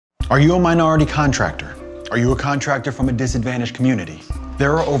Are you a minority contractor? Are you a contractor from a disadvantaged community?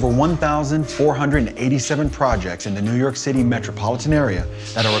 There are over 1,487 projects in the New York City metropolitan area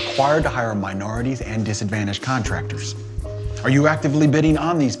that are required to hire minorities and disadvantaged contractors. Are you actively bidding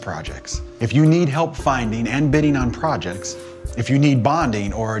on these projects? If you need help finding and bidding on projects, if you need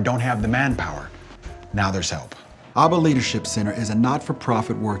bonding or don't have the manpower, now there's help. ABBA Leadership Center is a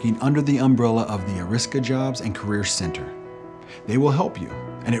not-for-profit working under the umbrella of the Ariska Jobs and Career Center. They will help you,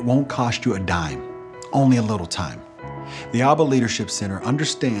 and it won't cost you a dime, only a little time. The ABBA Leadership Center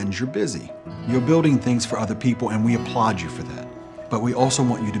understands you're busy. You're building things for other people, and we applaud you for that. But we also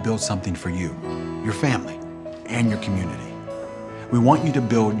want you to build something for you, your family, and your community. We want you to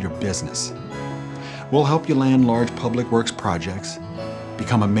build your business. We'll help you land large public works projects,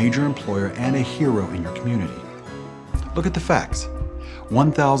 become a major employer and a hero in your community. Look at the facts.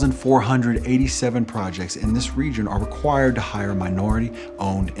 1,487 projects in this region are required to hire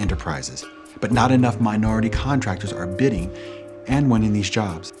minority-owned enterprises, but not enough minority contractors are bidding and winning these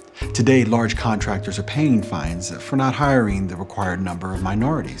jobs. Today, large contractors are paying fines for not hiring the required number of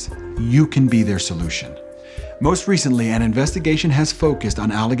minorities. You can be their solution. Most recently, an investigation has focused on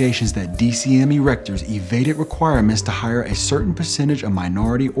allegations that DCM erectors evaded requirements to hire a certain percentage of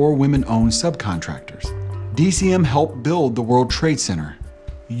minority or women-owned subcontractors. DCM helped build the World Trade Center.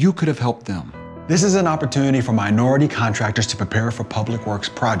 You could have helped them. This is an opportunity for minority contractors to prepare for public works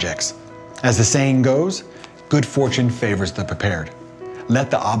projects. As the saying goes, good fortune favors the prepared. Let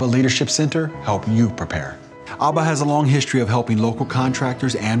the ABBA Leadership Center help you prepare. ABBA has a long history of helping local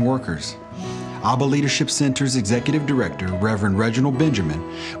contractors and workers. ABBA Leadership Center's Executive Director, Reverend Reginald Benjamin,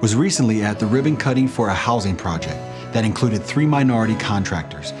 was recently at the ribbon cutting for a housing project that included 3 minority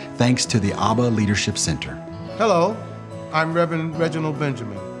contractors, thanks to the ABBA Leadership Center. Hello, I'm Reverend Reginald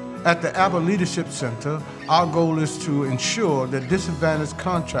Benjamin. At the ABBA Leadership Center, our goal is to ensure that disadvantaged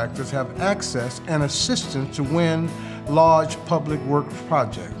contractors have access and assistance to win large public work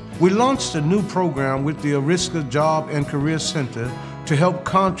projects. We launched a new program with the Ariska Job and Career Center to help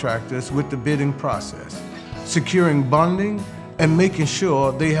contractors with the bidding process, securing bonding and making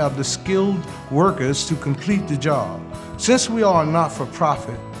sure they have the skilled workers to complete the job. Since we are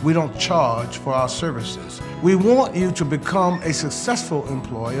not-for-profit, we don't charge for our services. We want you to become a successful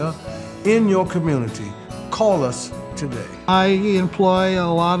employer in your community. Call us today. I employ a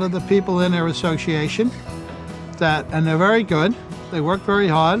lot of the people in our association, and they're very good. They work very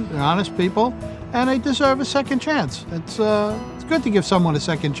hard, they're honest people, and they deserve a second chance. It's good to give someone a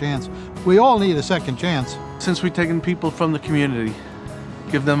second chance. We all need a second chance. Since we've taken people from the community,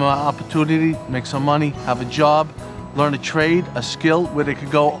 give them an opportunity, make some money, have a job, learn a trade, a skill where they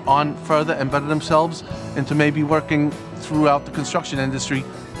could go on further and better themselves into maybe working throughout the construction industry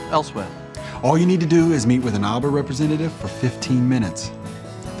elsewhere. All you need to do is meet with an ABBA representative for 15 minutes.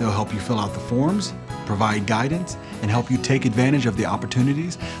 They'll help you fill out the forms, provide guidance, and help you take advantage of the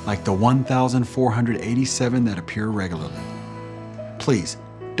opportunities like the 1,487 that appear regularly. Please,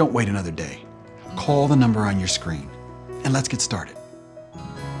 don't wait another day. Call the number on your screen, and let's get started.